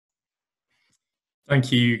Thank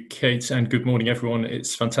you, Kate, and good morning, everyone.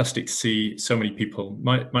 It's fantastic to see so many people.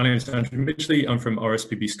 My name is Andrew Midgley. I'm from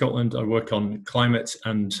RSPB Scotland. I work on climate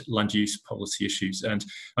and land use policy issues, and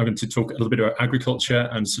I'm going to talk a little bit about agriculture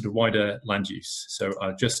and sort of wider land use. So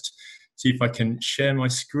I'll just see if I can share my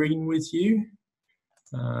screen with you.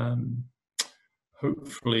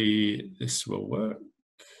 Hopefully this will work.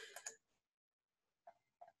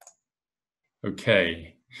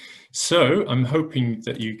 Okay. So I'm hoping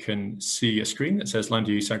that you can see a screen that says land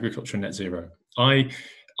use, agriculture, and net zero. I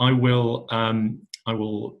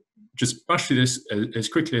will just bash through this as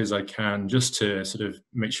quickly as I can, just to sort of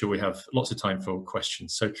make sure we have lots of time for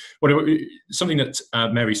questions. So something that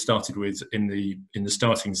Mary started with in the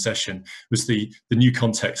starting session was the new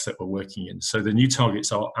context that we're working in. So the new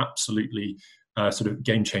targets are absolutely sort of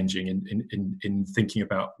game-changing in thinking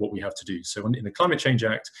about what we have to do. So in the Climate Change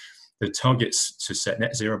Act, the targets to set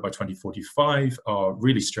net zero by 2045 are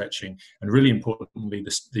really stretching, and really importantly,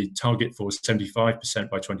 the target for 75%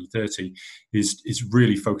 by 2030 is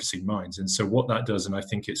really focusing minds. And so what that does, and I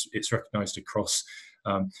think it's recognised across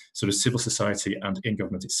sort of civil society and in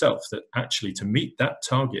government itself, that actually to meet that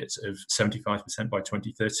target of 75% by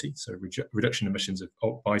 2030, so reduction in emissions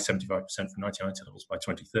by 75% from 1990 levels by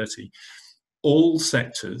 2030, all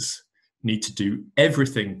sectors need to do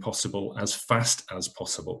everything possible as fast as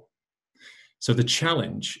possible. So the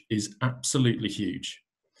challenge is absolutely huge.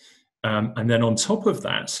 And then on top of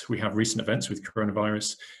that, we have recent events with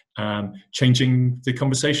coronavirus, changing the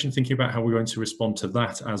conversation, thinking about how we're going to respond to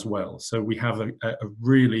that as well. So we have a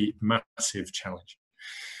really massive challenge.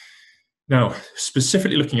 Now,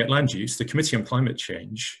 specifically looking at land use, the Committee on Climate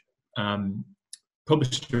Change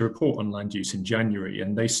published a report on land use in January,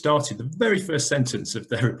 and they started, the very first sentence of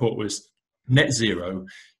their report was, net zero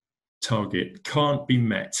target can't be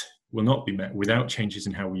met, will not be met without changes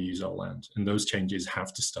in how we use our land. And those changes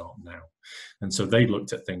have to start now. And so they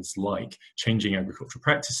looked at things like changing agricultural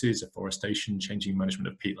practices, afforestation, changing management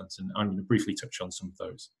of peatlands, and I'm going to briefly touch on some of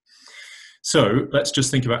those. So let's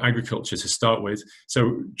just think about agriculture to start with.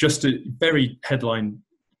 So just a very headline,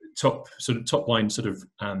 top line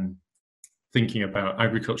thinking about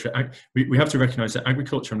agriculture. We have to recognise that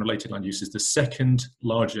agriculture and related land use is the second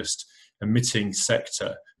largest emitting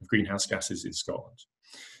sector of greenhouse gases in Scotland.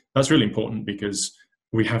 That's really important because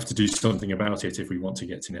we have to do something about it if we want to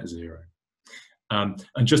get to net zero. And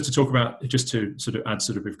just to talk about, just to sort of add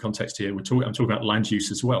sort of context here, I'm talking about land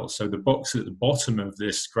use as well. So the box at the bottom of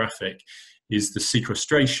this graphic is the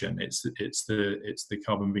sequestration. It's the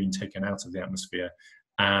carbon being taken out of the atmosphere,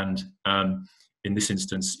 and in this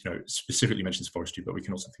instance, specifically mentions forestry, but we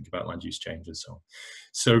can also think about land use change and so on.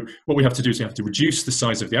 So what we have to do is we have to reduce the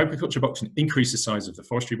size of the agriculture box and increase the size of the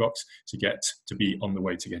forestry box to be on the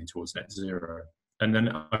way to getting towards net zero. And then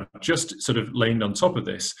I've just sort of laid on top of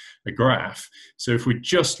this a graph. So if we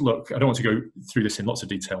just look, I don't want to go through this in lots of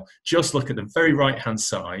detail, just look at the very right-hand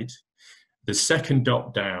side. The second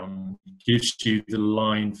dot down gives you the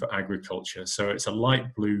line for agriculture. So it's a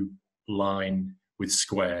light blue line with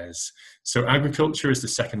squares. So agriculture is the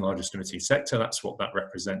second largest emitting sector. That's what that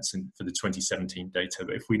represents for the 2017 data.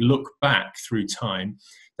 But if we look back through time,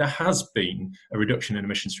 there has been a reduction in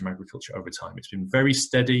emissions from agriculture over time. It's been very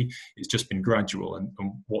steady. It's just been gradual. And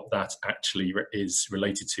what that actually is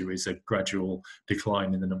related to is a gradual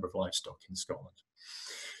decline in the number of livestock in Scotland.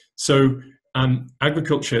 So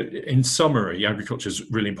agriculture, in summary, agriculture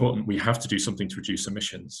is really important. We have to do something to reduce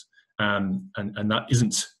emissions. And that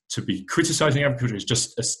isn't to be criticising agriculture, is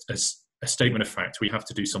just a statement of fact. We have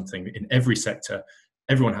to do something in every sector.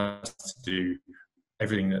 Everyone has to do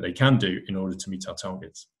everything that they can do in order to meet our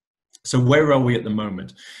targets. So where are we at the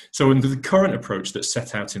moment? So under the current approach that's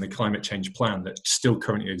set out in the climate change plan that still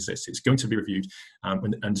currently exists, it's going to be reviewed,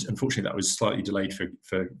 and unfortunately that was slightly delayed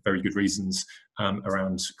for very good reasons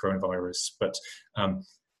around coronavirus. But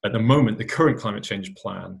at the moment, the current climate change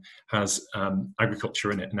plan has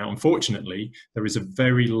agriculture in it. Now, unfortunately, there is a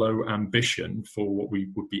very low ambition for what we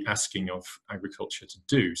would be asking of agriculture to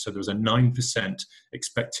do. So there was a 9%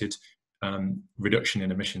 expected reduction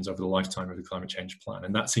in emissions over the lifetime of the climate change plan.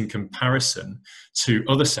 And that's in comparison to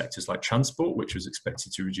other sectors like transport, which was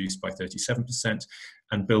expected to reduce by 37%,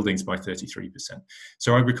 and buildings by 33%.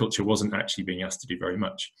 So agriculture wasn't actually being asked to do very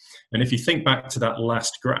much. And if you think back to that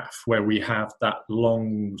last graph where we have that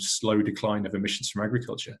long, slow decline of emissions from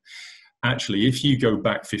agriculture, actually, if you go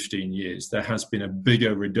back 15 years, there has been a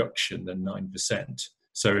bigger reduction than 9%.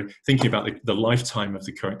 So thinking about the lifetime of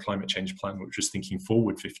the current climate change plan, which was thinking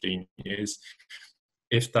forward 15 years,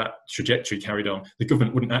 if that trajectory carried on, the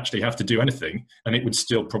government wouldn't actually have to do anything, and it would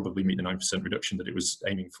still probably meet the 9% reduction that it was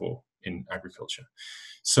aiming for in agriculture.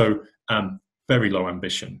 So very low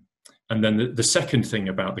ambition. And then the second thing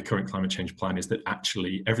about the current climate change plan is that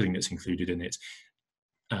actually everything that's included in it,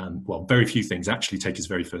 well, very few things actually take us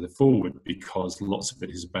very further forward, because lots of it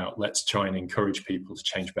is about let's try and encourage people to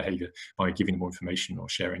change behavior by giving them more information or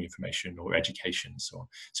sharing information or education and so on.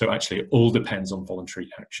 So actually it all depends on voluntary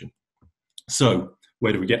action. So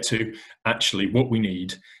where do we get to? Actually, what we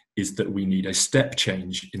need is that we need a step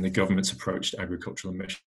change in the government's approach to agricultural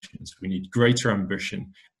emissions. We need greater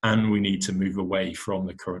ambition, and we need to move away from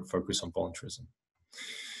the current focus on voluntarism.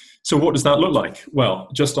 So what does that look like? Well,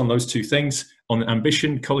 just on those two things, on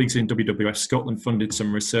ambition, colleagues in WWF Scotland funded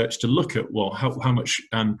some research to look at, well, how much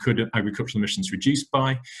could agricultural emissions reduce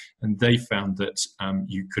by? And they found that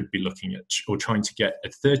you could be looking at or trying to get a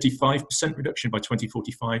 35% reduction by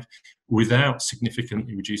 2045 without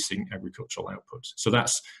significantly reducing agricultural output. So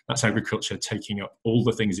that's agriculture taking up all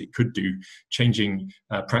the things it could do, changing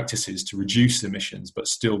practices to reduce emissions, but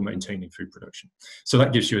still maintaining food production. So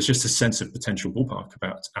that gives you just a sense of potential ballpark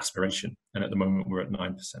about aspiration. And at the moment, we're at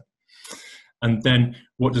 9%. And then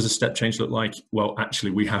what does a step change look like? Well,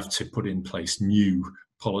 actually, we have to put in place new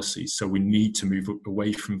policies. So we need to move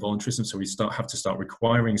away from voluntarism. So we have to start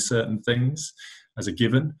requiring certain things as a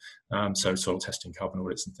given. So soil testing, carbon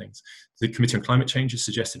audits and things. The Committee on Climate Change has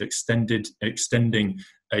suggested extending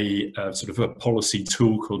a sort of a policy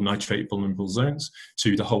tool called nitrate vulnerable zones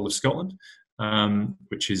to the whole of Scotland,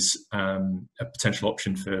 which is a potential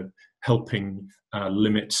option for helping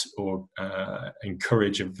limit or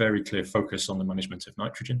encourage a very clear focus on the management of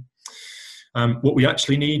nitrogen. What we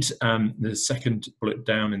actually need, the second bullet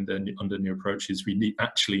down under new approach, is we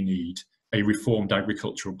actually need a reformed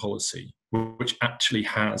agricultural policy, which actually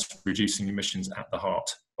has reducing emissions at the heart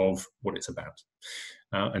of what it's about.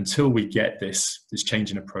 Until we get this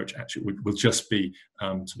change in approach, actually will just be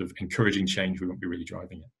sort of encouraging change. We won't be really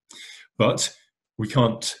driving it. But we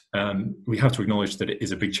can't, we have to acknowledge that it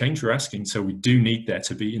is a big change we're asking. So we do need there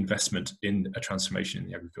to be investment in a transformation in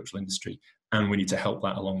the agricultural industry, and we need to help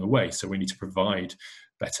that along the way. So we need to provide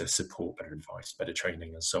better support, better advice, better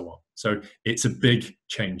training, and so on. So it's a big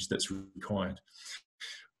change that's required.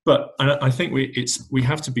 But I think we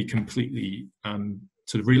have to be completely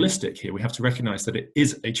sort of realistic here. We have to recognise that it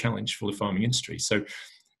is a challenge for the farming industry. So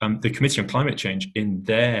the Committee on Climate Change, in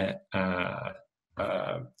their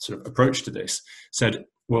sort of approach to this, said,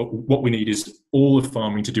 well, what we need is all of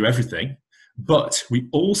farming to do everything, but we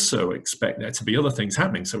also expect there to be other things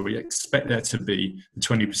happening. So we expect there to be a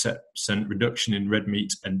 20% reduction in red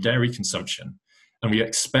meat and dairy consumption. And we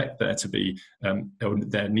expect there to be,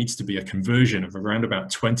 there needs to be a conversion of around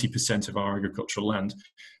about 20% of our agricultural land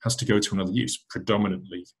has to go to another use,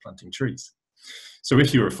 predominantly planting trees. So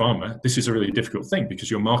if you're a farmer, this is a really difficult thing,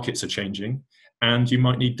 because your markets are changing and you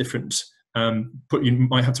might need different, you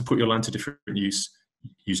might have to put your land to different use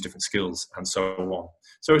different skills, and so on.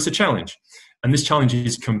 So it's a challenge. And this challenge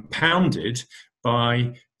is compounded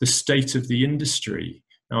by the state of the industry.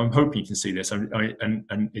 Now, I'm hoping you can see this, and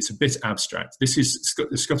it's a bit abstract. This is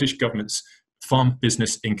the Scottish Government's farm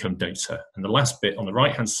business income data. And the last bit on the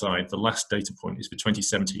right-hand side, the last data point, is for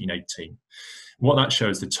 2017-18. What that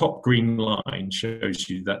shows, the top green line shows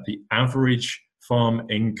you that the average farm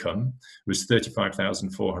income was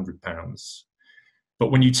 £35,400. But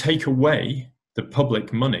when you take away the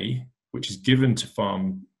public money, which is given to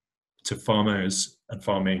farmers and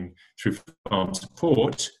farming through farm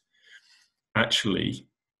support, actually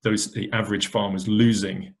the average farm was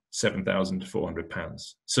losing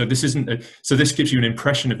 £7,400. So this isn't so this gives you an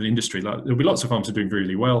impression of the industry. Like, there'll be lots of farms who are doing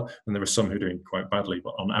really well, and there are some who are doing quite badly,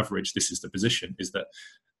 but on average, this is the position, is that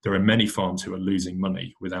there are many farms who are losing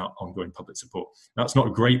money without ongoing public support. That's not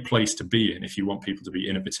a great place to be in if you want people to be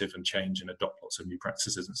innovative and change and adopt lots of new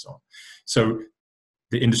practices and so on. So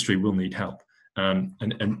the industry will need help, and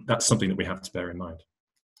that's something that we have to bear in mind.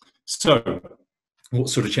 So what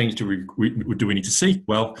sort of change do we need to see?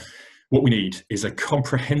 Well, what we need is a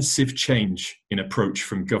comprehensive change in approach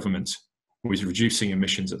from government with reducing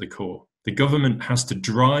emissions at the core. The government has to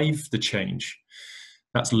drive the change.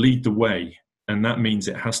 That's lead the way. And that means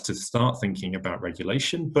it has to start thinking about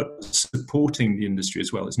regulation, but supporting the industry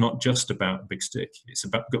as well. It's not just about big stick. It's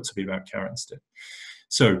got to be about carrot and stick.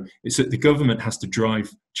 So it's that the government has to drive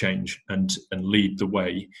change and lead the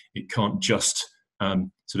way. It can't just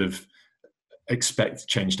sort of expect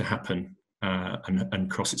change to happen and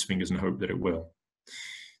cross its fingers and hope that it will.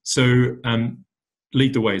 So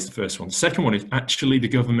lead the way is the first one. The second one is actually the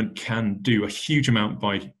government can do a huge amount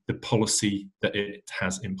by the policy that it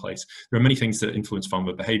has in place. There are many things that influence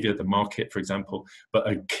farmer behaviour, the market, for example, but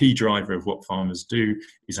a key driver of what farmers do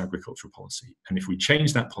is agricultural policy. And if we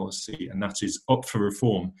change that policy, and that is up for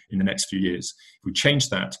reform in the next few years, if we change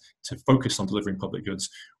that to focus on delivering public goods,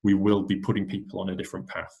 we will be putting people on a different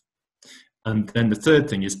path. And then the third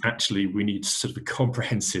thing is actually we need sort of a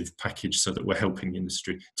comprehensive package so that we're helping the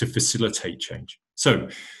industry to facilitate change. So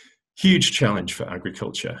huge challenge for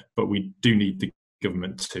agriculture, but we do need the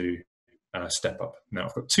government to step up. Now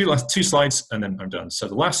I've got two slides and then I'm done. So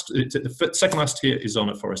the second last here is on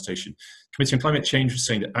afforestation. Committee on Climate Change was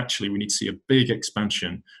saying that actually we need to see a big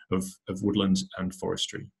expansion of woodland and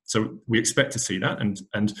forestry. So we expect to see that,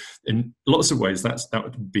 and in lots of ways that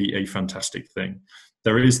would be a fantastic thing.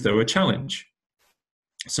 There is, though, a challenge.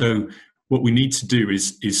 So what we need to do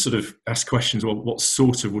is sort of ask questions, well, what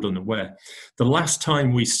sort of woodland and where? The last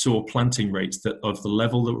time we saw planting rates that of the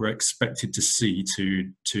level that we're expected to see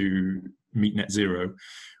to meet net zero,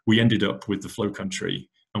 we ended up with the flow country,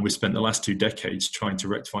 and we spent the last 2 decades trying to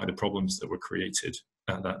rectify the problems that were created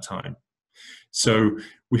at that time. So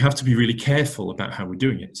we have to be really careful about how we're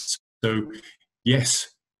doing it. So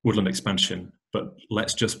yes, woodland expansion, but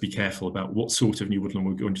let's just be careful about what sort of new woodland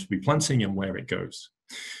we're going to be planting and where it goes.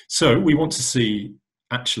 So we want to see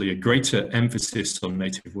actually a greater emphasis on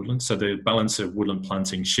native woodland. So the balance of woodland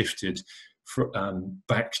planting shifted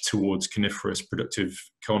back towards coniferous productive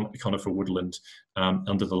conifer woodland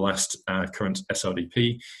under the last current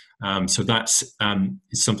SRDP. So that's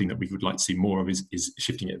is something that we would like to see more of, is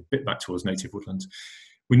shifting it a bit back towards native woodland.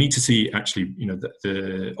 We need to see actually,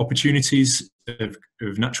 the opportunities of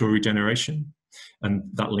natural regeneration, and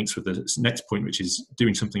that links with the next point, which is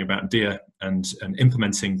doing something about deer and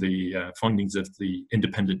implementing the findings of the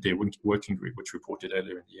independent deer working group, which reported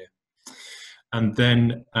earlier in the year. And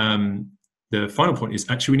then the final point is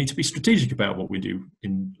actually we need to be strategic about what we do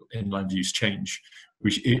in land use change.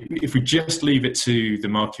 If we just leave it to the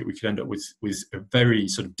market, we could end up with a very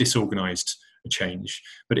sort of disorganized change.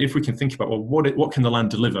 But if we can think about, well, what can the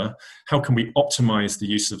land deliver? How can we optimize the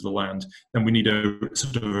use of the land? Then we need a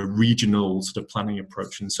sort of a regional sort of planning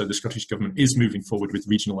approach. And so the Scottish Government is moving forward with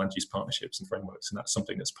regional land use partnerships and frameworks, and that's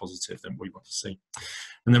something that's positive and we want to see.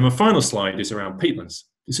 And then my final slide is around peatlands.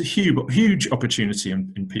 It's a huge opportunity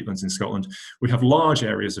in peatlands in Scotland. We have large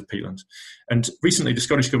areas of peatland. And recently the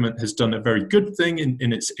Scottish Government has done a very good thing in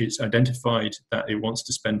it's identified that it wants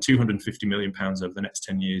to spend £250 million over the next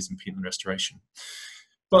 10 years in peatland restoration.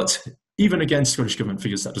 But even again, Scottish Government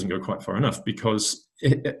figures that doesn't go quite far enough, because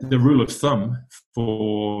the rule of thumb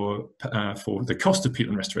for the cost of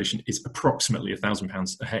peatland restoration is approximately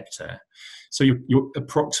 £1,000 a hectare. So you're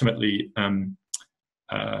approximately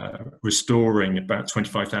restoring about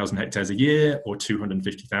 25,000 hectares a year, or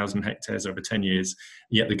 250,000 hectares over 10 years,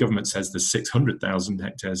 yet the government says there's 600,000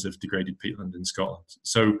 hectares of degraded peatland in Scotland.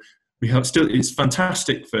 So we have it's a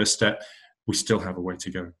fantastic first step. We still have a way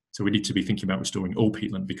to go. So we need to be thinking about restoring all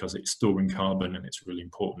peatland because it's storing carbon and it's really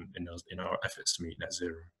important in our efforts to meet net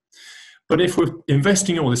zero. But if we're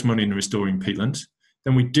investing all this money in restoring peatland,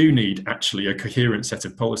 then we do need actually a coherent set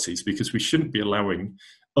of policies, because we shouldn't be allowing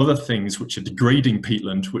other things which are degrading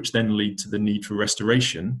peatland, which then lead to the need for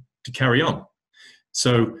restoration, to carry on.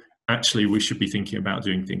 So actually we should be thinking about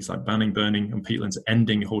doing things like banning burning on peatlands,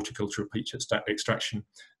 ending horticultural peat extraction,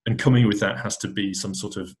 and coming with that has to be some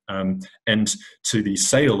sort of end to the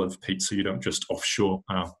sale of peat, so you don't just offshore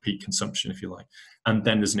peat consumption, if you like. And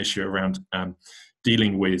then there's an issue around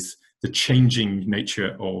dealing with the changing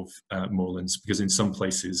nature of moorlands, because in some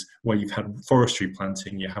places where you've had forestry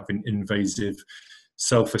planting, you have an invasive,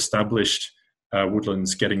 self-established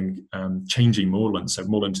woodlands getting changing moorland. So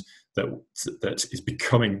moorland that is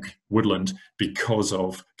becoming woodland because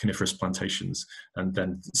of coniferous plantations and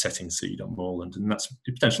then setting seed on moorland, and that's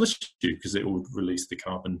a potential issue because it will release the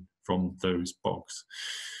carbon from those bogs.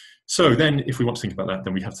 So then, if we want to think about that,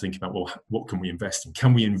 then we have to think about, well, what can we invest in?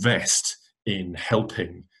 Can we invest in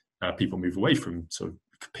helping people move away from sort of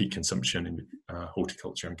peat consumption in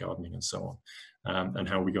horticulture and gardening and so on? And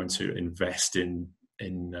how are we going to invest in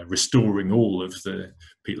restoring all of the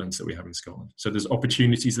peatlands that we have in Scotland? So there's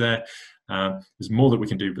opportunities there. There's more that we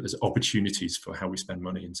can do, but there's opportunities for how we spend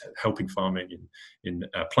money into helping farming, in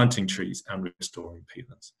planting trees and restoring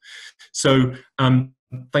peatlands. So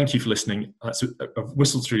thank you for listening. I've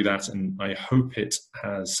whistled through that, and I hope it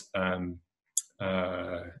has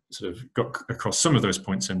sort of got across some of those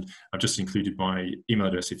points, and I've just included my email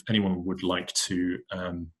address if anyone would like to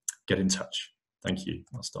get in touch. Thank you.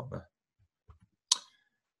 I'll stop there.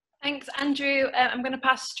 Thanks, Andrew. I'm going to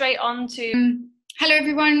pass straight on to Hello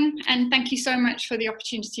everyone, and thank you so much for the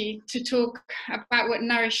opportunity to talk about what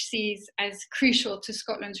Nourish sees as crucial to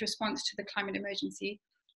Scotland's response to the climate emergency.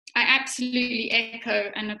 I absolutely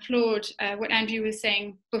echo and applaud what Andrew was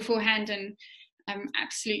saying beforehand, and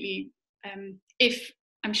absolutely,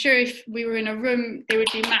 I'm sure if we were in a room, there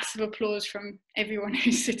would be massive applause from everyone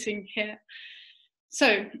who's sitting here.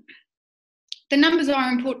 So, the numbers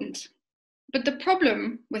are important, but the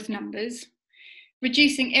problem with numbers,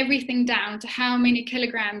 reducing everything down to how many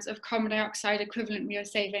kilograms of carbon dioxide equivalent we are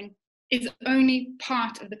saving, is only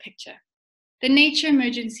part of the picture. The nature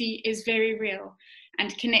emergency is very real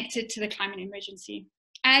and connected to the climate emergency,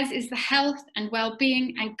 as is the health and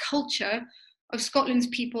well-being and culture of Scotland's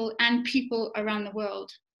people and people around the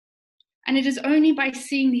world. And it is only by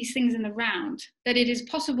seeing these things in the round that it is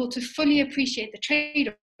possible to fully appreciate the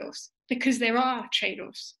trade-offs, because there are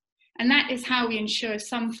trade-offs. And that is how we ensure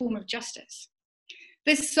some form of justice.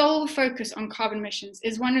 This sole focus on carbon emissions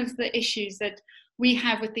is one of the issues that we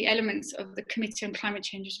have with the elements of the Committee on Climate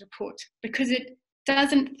Change's report, because it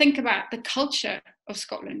doesn't think about the culture of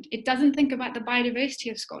Scotland. It doesn't think about the biodiversity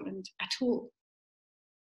of Scotland at all.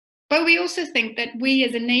 But we also think that we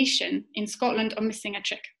as a nation in Scotland are missing a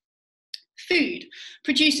trick. Food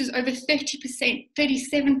produces over 30%,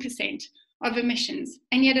 37% of emissions,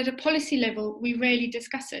 and yet at a policy level, we rarely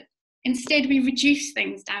discuss it. Instead, we reduce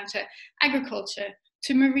things down to agriculture,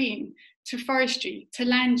 to marine, to forestry, to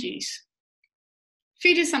land use.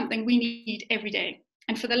 Food is something we need every day,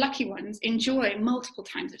 and for the lucky ones, enjoy multiple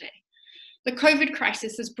times a day. The COVID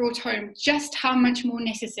crisis has brought home just how much more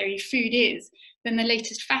necessary food is than the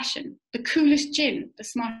latest fashion, the coolest gin, the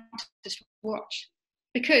smartest watch.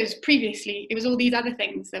 Because previously, it was all these other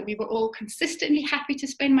things that we were all consistently happy to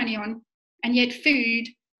spend money on, and yet food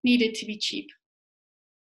needed to be cheap.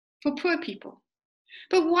 For poor people.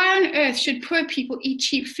 But why on earth should poor people eat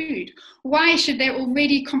cheap food? Why should their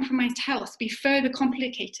already compromised health be further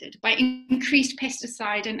complicated by increased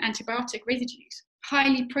pesticide and antibiotic residues,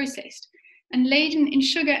 highly processed, and laden in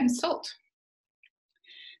sugar and salt?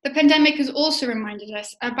 The pandemic has also reminded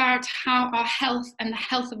us about how our health and the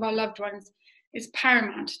health of our loved ones is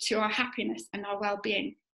paramount to our happiness and our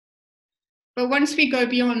well-being. But once we go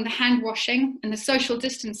beyond the hand washing and the social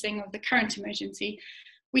distancing of the current emergency,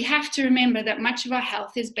 we have to remember that much of our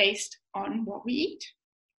health is based on what we eat.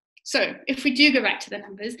 So if we do go back to the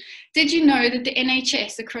numbers, did you know that the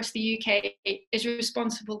NHS across the UK is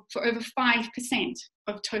responsible for over 5%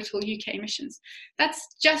 of total UK emissions?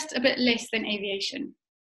 That's just a bit less than aviation.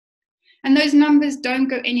 And those numbers don't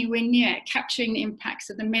go anywhere near capturing the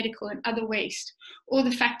impacts of the medical and other waste, or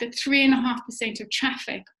the fact that 3.5% of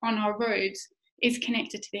traffic on our roads is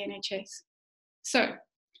connected to the NHS. So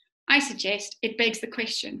I suggest it begs the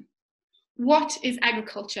question, what is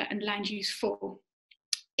agriculture and land use for?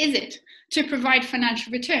 Is it to provide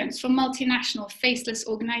financial returns for multinational faceless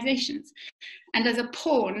organizations and as a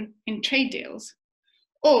pawn in trade deals?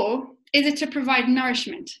 Or is it to provide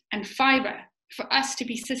nourishment and fiber for us to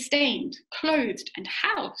be sustained, clothed, and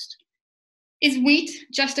housed? Is wheat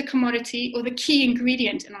just a commodity or the key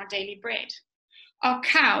ingredient in our daily bread? Are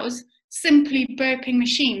cows simply burping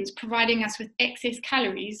machines providing us with excess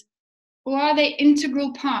calories? Or are they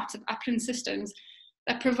integral parts of upland systems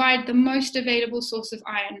that provide the most available source of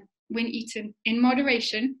iron when eaten in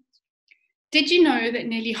moderation? Did you know that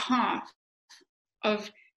nearly half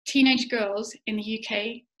of teenage girls in the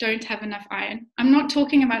UK don't have enough iron? I'm not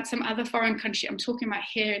talking about some other foreign country, I'm talking about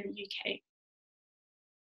here in the UK.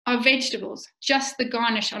 Are vegetables just the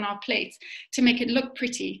garnish on our plates to make it look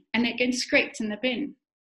pretty and they get scraped in the bin?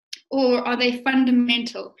 Or are they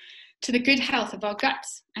fundamental to the good health of our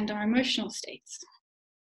guts and our emotional states?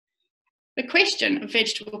 The question of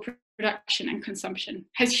vegetable production and consumption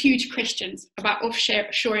has huge questions about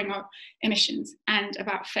offshoring our emissions and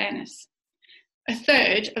about fairness. A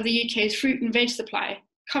third of the UK's fruit and veg supply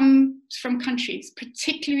comes from countries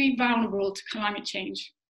particularly vulnerable to climate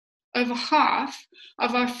change. Over half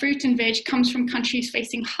of our fruit and veg comes from countries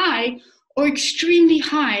facing high or extremely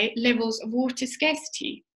high levels of water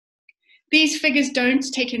scarcity. These figures don't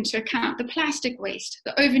take into account the plastic waste,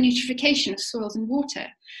 the overnutrification of soils and water,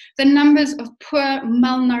 the numbers of poor,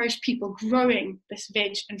 malnourished people growing this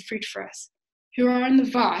veg and fruit for us, who are in the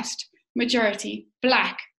vast majority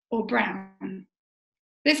black or brown.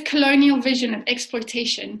 This colonial vision of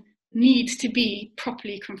exploitation needs to be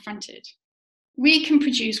properly confronted. We can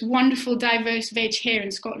produce wonderful, diverse veg here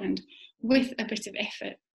in Scotland with a bit of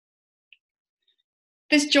effort.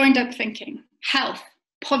 This joined up thinking, health,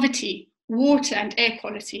 poverty, water and air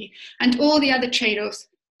quality, and all the other trade-offs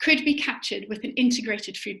could be captured with an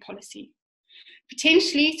integrated food policy.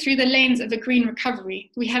 Potentially, through the lens of a green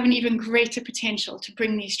recovery, we have an even greater potential to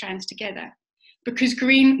bring these strands together, because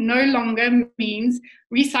green no longer means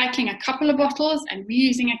recycling a couple of bottles and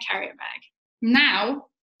reusing a carrier bag. Now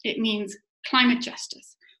it means climate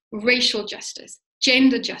justice, racial justice,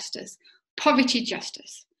 gender justice, poverty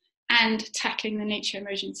justice, and tackling the nature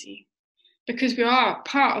emergency. Because we are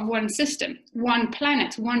part of one system, one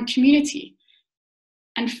planet, one community,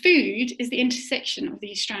 and food is the intersection of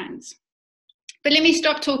these strands. But let me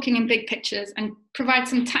stop talking in big pictures and provide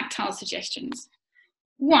some tactile suggestions.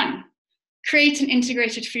 1, create an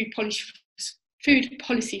integrated food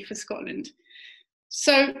policy for Scotland.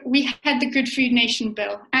 So we had the Good Food Nation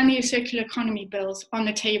bill and the circular economy bills on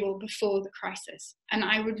the table before the crisis, and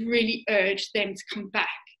I would really urge them to come back.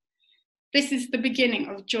 This is the beginning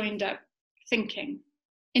of joined up thinking.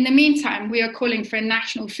 In the meantime, we are calling for a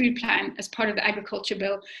national food plan as part of the agriculture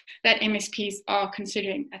bill that MSPs are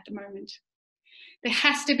considering at the moment. There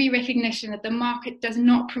has to be recognition that the market does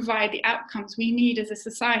not provide the outcomes we need as a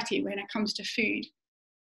society when it comes to food.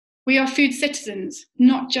 We are food citizens,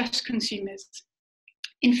 not just consumers.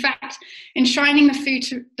 In fact, enshrining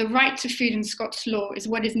the right to food in Scots law is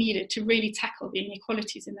what is needed to really tackle the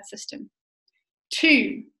inequalities in the system.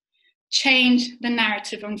 2, change the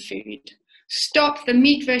narrative on food. Stop the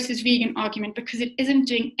meat versus vegan argument, because it isn't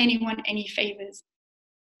doing anyone any favours.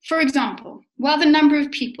 For example, while the number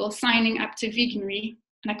of people signing up to veganery,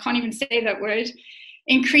 and I can't even say that word,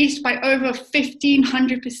 increased by over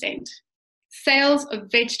 1,500%, sales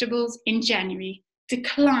of vegetables in January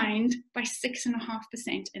declined by 6.5%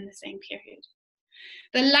 in the same period.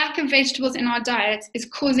 The lack of vegetables in our diets is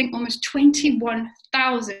causing almost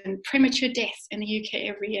 21,000 premature deaths in the UK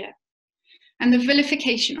every year. And the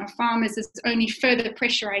vilification of farmers is only further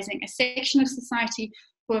pressurising a section of society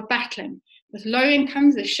who are battling with low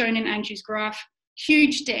incomes, as shown in Andrew's graph,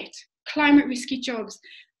 huge debt, climate risky jobs,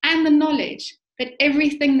 and the knowledge that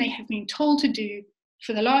everything they have been told to do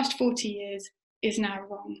for the last 40 years is now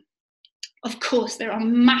wrong. Of course, there are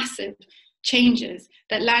massive changes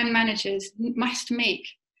that land managers must make,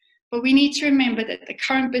 but we need to remember that the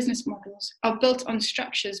current business models are built on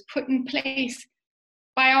structures put in place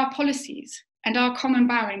by our policies and are common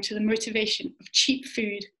bowing to the motivation of cheap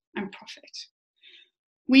food and profit.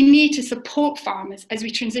 We need to support farmers as we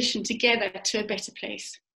transition together to a better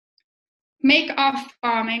place. Make our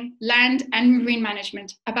farming, land and marine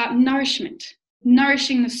management about nourishment.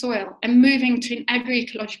 Nourishing the soil and moving to an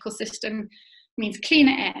agroecological system means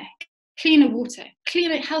cleaner air, cleaner water,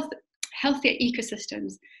 healthier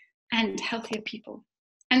ecosystems, and healthier people.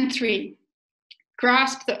 And 3,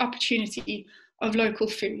 grasp the opportunity of local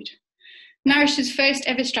food. Nourish's first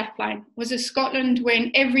ever strapline was a Scotland where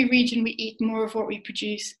in every region we eat more of what we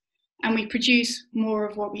produce, and we produce more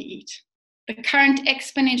of what we eat. The current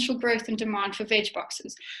exponential growth in demand for veg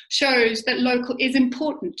boxes shows that local is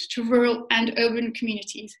important to rural and urban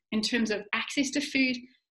communities in terms of access to food,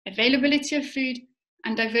 availability of food,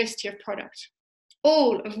 and diversity of product,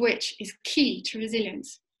 all of which is key to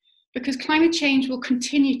resilience, because climate change will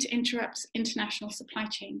continue to interrupt international supply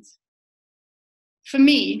chains. For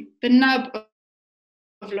me, the nub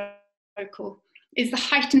of local is the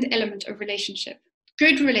heightened element of relationship.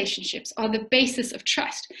 Good relationships are the basis of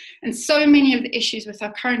trust, and so many of the issues with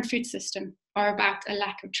our current food system are about a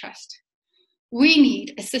lack of trust. We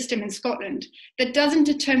need a system in Scotland that doesn't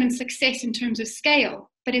determine success in terms of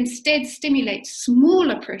scale, but instead stimulates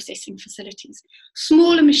smaller processing facilities,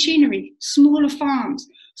 smaller machinery, smaller farms,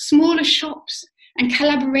 smaller shops, and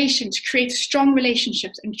collaboration to create strong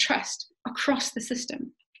relationships and trust across the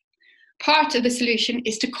system. Part of the solution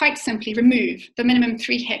is to quite simply remove the minimum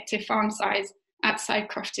 3-hectare farm size outside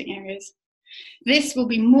crofting areas. This will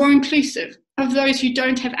be more inclusive of those who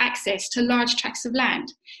don't have access to large tracts of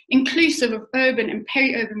land, inclusive of urban and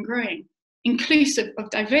peri-urban growing, inclusive of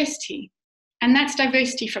diversity. And that's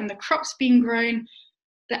diversity from the crops being grown,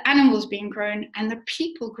 the animals being grown, and the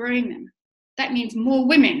people growing them. That means more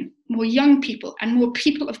women, more young people, and more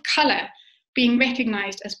people of colour being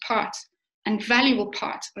recognised as part and valuable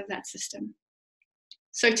part of that system.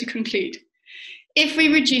 So to conclude, if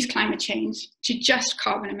we reduce climate change to just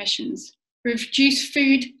carbon emissions, reduce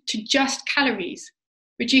food to just calories,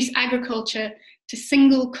 reduce agriculture to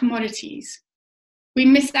single commodities, we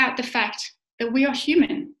miss out the fact that we are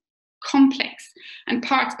human, complex, and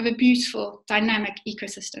part of a beautiful, dynamic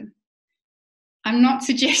ecosystem. I'm not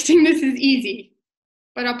suggesting this is easy,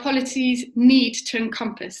 but our policies need to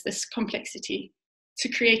encompass this complexity to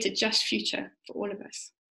create a just future for all of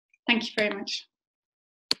us. Thank you very much.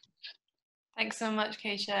 Thanks so much,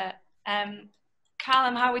 Keesje.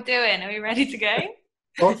 Calum, how are we doing? Are we ready to go?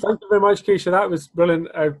 Well, thank you very much, Keesje. That was brilliant.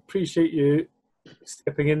 I appreciate you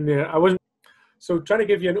stepping in there. I wasn't so trying to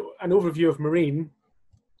give you an overview of marine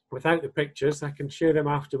without the pictures. I can share them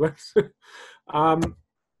afterwards.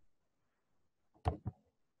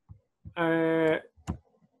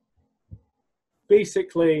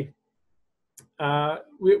 Basically,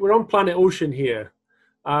 we're on planet ocean here.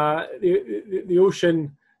 The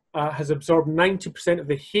ocean has absorbed 90% of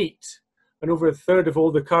the heat and over a third of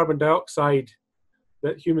all the carbon dioxide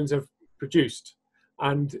that humans have produced,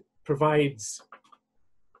 and provides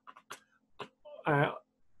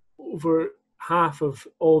over half of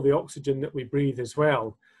all the oxygen that we breathe as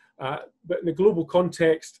well. But in the global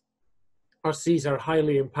context, our seas are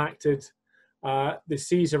highly impacted. The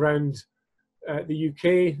seas around the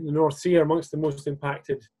UK, the North Sea, are amongst the most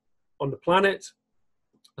impacted on the planet.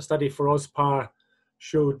 A study for OSPAR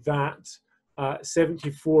showed that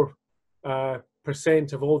 74%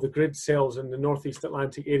 of all the grid cells in the Northeast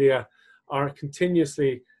Atlantic area are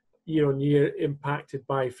continuously year on year impacted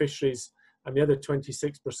by fisheries, and the other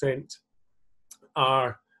 26%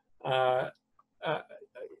 are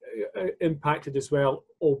impacted as well,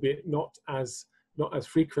 albeit not as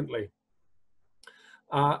frequently.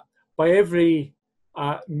 By every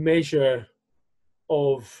measure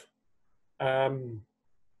of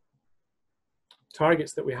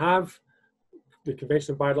targets that we have, the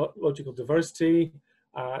Convention of Biological Diversity,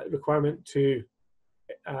 requirement to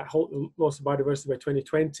halt the loss of biodiversity by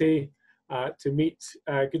 2020, to meet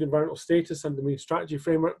good environmental status under the Marine Strategy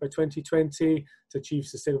Framework by 2020, to achieve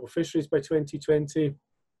sustainable fisheries by 2020.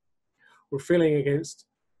 We're failing against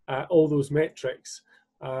all those metrics.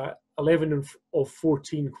 11 of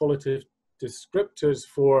 14 qualitative descriptors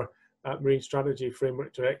for Marine Strategy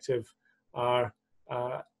Framework Directive are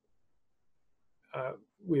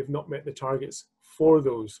we have not met the targets for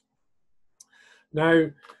those.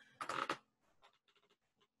 Now,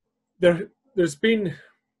 there's been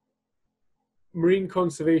marine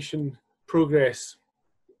conservation progress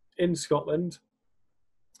in Scotland.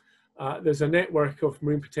 There's a network of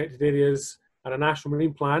marine protected areas and a national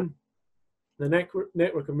marine plan. The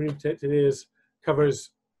network of marine protected areas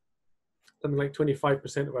covers something like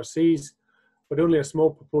 25% of our seas, but only a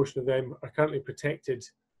small proportion of them are currently protected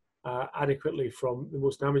adequately from the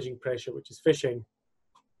most damaging pressure, which is fishing.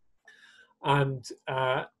 And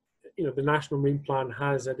you know, the National Marine Plan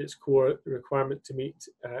has at its core the requirement to meet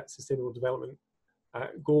sustainable development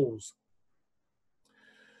goals.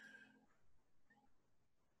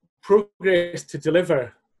 Progress to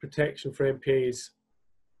deliver protection for MPAs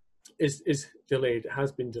is delayed. It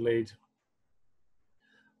has been delayed.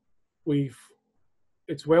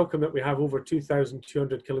 It's welcome that we have over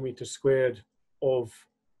 2,200 kilometres squared of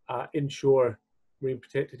inshore marine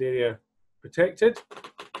protected area protected.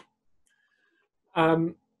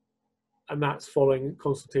 And that's following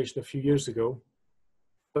consultation a few years ago.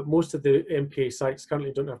 But most of the MPA sites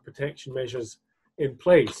currently don't have protection measures in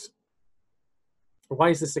place. Why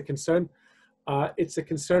is this a concern? It's a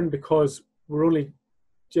concern because we're only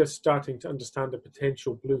just starting to understand the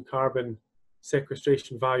potential blue carbon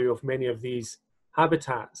sequestration value of many of these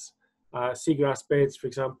habitats. Seagrass beds, for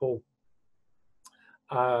example,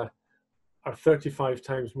 are 35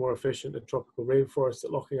 times more efficient than tropical rainforests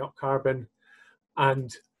at locking up carbon,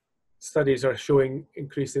 and studies are showing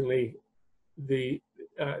increasingly the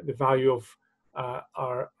value of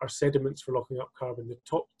our sediments for locking up carbon. The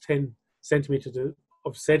top 10 centimetres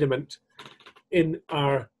of sediment in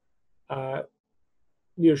our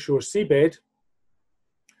nearshore seabed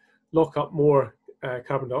lock up more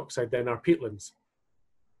carbon dioxide than our peatlands.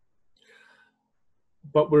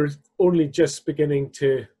 But we're only just beginning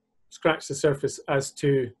to scratch the surface as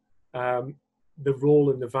to the role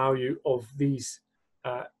and the value of these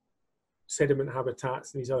sediment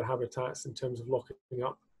habitats and these other habitats in terms of locking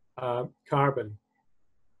up carbon.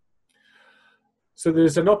 So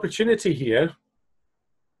there's an opportunity here.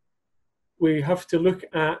 We have to look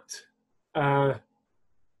at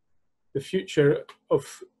the future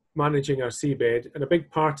of managing our seabed, and a big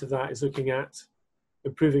part of that is looking at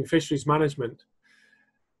improving fisheries management.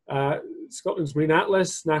 Scotland's Marine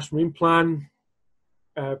Atlas, National Marine Plan,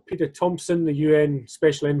 Peter Thompson, the UN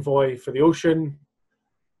Special Envoy for the Ocean,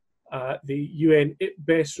 the UN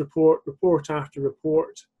IPBES report after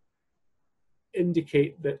report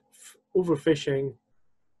indicate that overfishing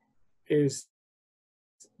is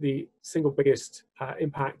the single biggest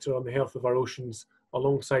impactor on the health of our oceans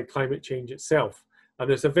alongside climate change itself. And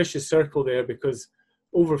there's a vicious circle there because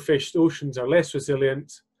overfished oceans are less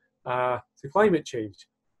resilient to climate change.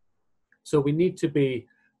 So we need to be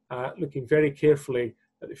looking very carefully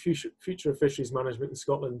at the future of fisheries management in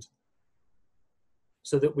Scotland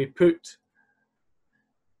so that we put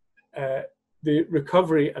the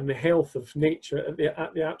recovery and the health of nature at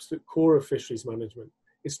the absolute core of fisheries management.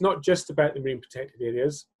 It's not just about the marine protected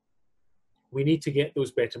areas. We need to get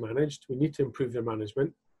those better managed. We need to improve their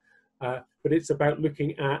management. But it's about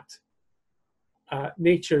looking at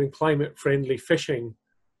nature and climate friendly fishing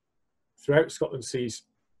throughout Scotland's seas.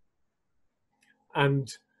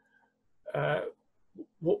 And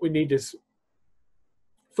what we need is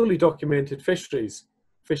fully documented fisheries,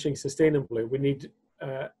 fishing sustainably. We need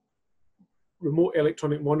remote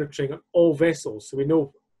electronic monitoring on all vessels, so we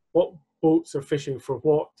know what boats are fishing for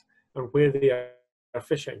what and where they are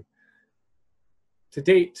fishing. To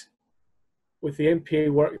date, with the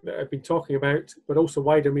MPA work that I've been talking about, but also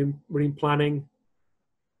wider marine planning,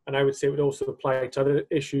 and I would say it would also apply to other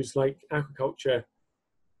issues like aquaculture,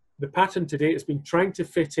 the pattern to date has been trying to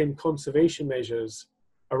fit in conservation measures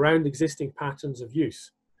around existing patterns of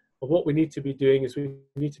use. But what we need to be doing is we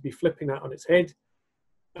need to be flipping that on its head,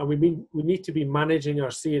 and we need to be managing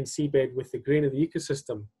our sea and seabed with the grain of the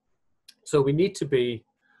ecosystem. So we need to be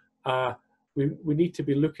we need to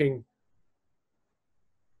be looking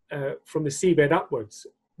from the seabed upwards.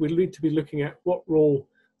 We need to be looking at what role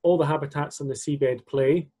all the habitats on the seabed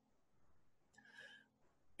play,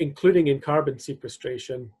 including in carbon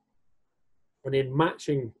sequestration, and in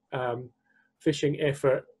matching fishing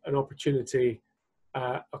effort and opportunity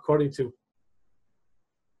according to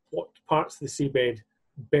what parts of the seabed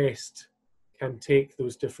best can take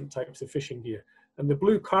those different types of fishing gear. And the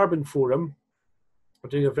Blue Carbon Forum are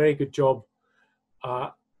doing a very good job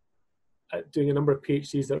at doing a number of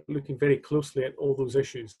PhDs that are looking very closely at all those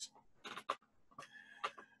issues.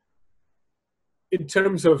 In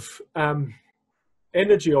terms of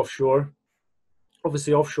energy offshore,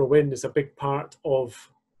 obviously offshore wind is a big part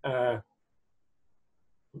of a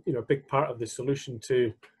big part of the solution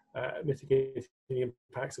to mitigating the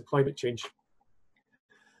impacts of climate change.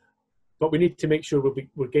 But we need to make sure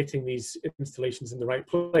we're getting these installations in the right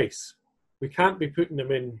place. We can't be putting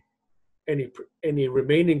them in any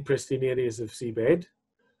remaining pristine areas of seabed,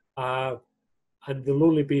 and there'll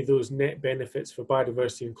only be those net benefits for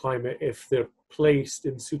biodiversity and climate if they're placed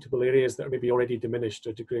in suitable areas that are maybe already diminished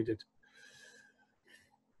or degraded.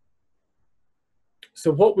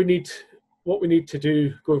 So what we need to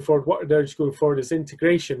do going forward, what I'd urge going forward, is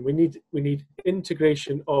integration. We need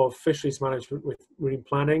integration of fisheries management with marine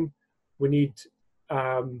planning. We need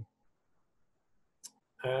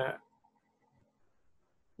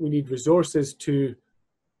resources to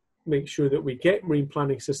make sure that we get marine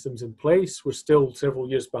planning systems in place. We're still several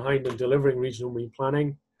years behind in delivering regional marine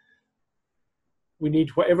planning. We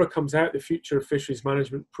need whatever comes out the future of fisheries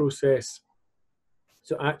management process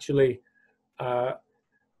to actually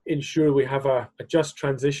ensure we have a just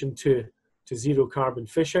transition to zero carbon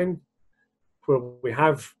fishing, where we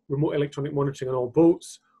have remote electronic monitoring on all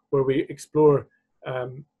boats, where we explore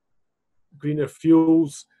greener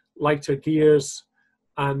fuels, lighter gears,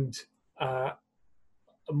 and a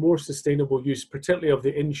more sustainable use, particularly of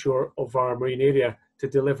the inshore of our marine area, to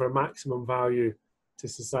deliver maximum value to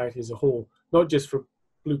society as a whole, not just for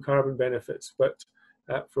blue carbon benefits, but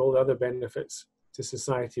for all the other benefits to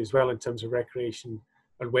society as well in terms of recreation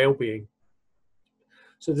and well-being.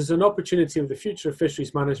 So there's an opportunity of the future of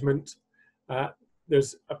fisheries management.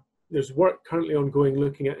 There's work currently ongoing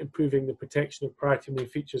looking at improving the protection of priority marine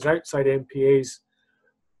features outside MPAs.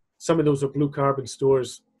 Some of those are blue carbon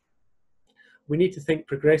stores. We need to think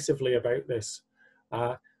progressively about this.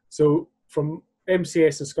 So from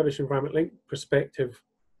MCS and Scottish Environment Link perspective,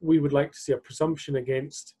 we would like to see a presumption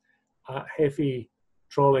against heavy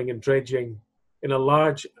trawling and dredging in a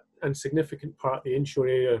large and significant part of the inshore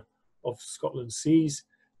area of Scotland's seas,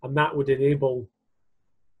 and that would enable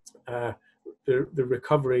the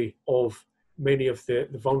recovery of many of the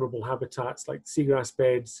vulnerable habitats like seagrass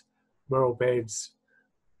beds, marl beds,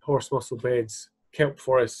 horse mussel beds, kelp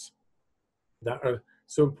forests that are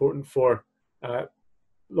so important for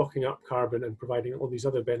locking up carbon and providing all these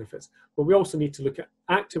other benefits. But we also need to look at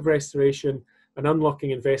active restoration and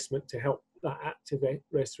unlocking investment to help that active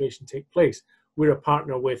restoration take place. We're a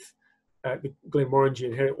partner with the Glenmorangie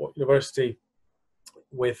and Heriot-Watt University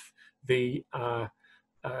with the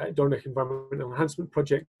Dornoch Environmental Enhancement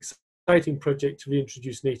Project, exciting project to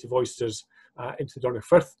reintroduce native oysters into the Dornoch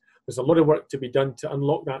Firth. There's a lot of work to be done to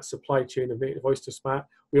unlock that supply chain of native oyster spat.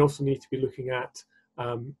 We also need to be looking at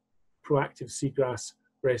proactive seagrass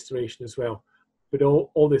restoration as well. But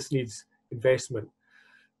all this needs investment.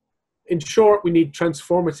 In short, we need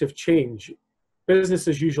transformative change. Business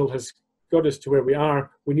as usual has got us to where we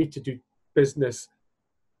are. We need to do business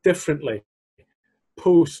differently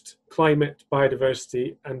post climate,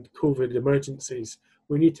 biodiversity and COVID emergencies.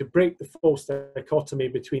 we need to break the false dichotomy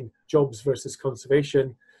between jobs versus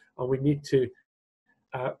conservation, and we need to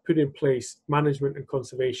put in place management and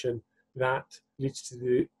conservation that leads to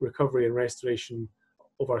the recovery and restoration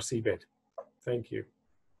of our seabed. Thank you.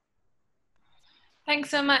 Thanks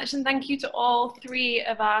so much, and thank you to all three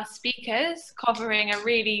of our speakers, covering a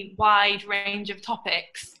really wide range of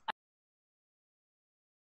topics.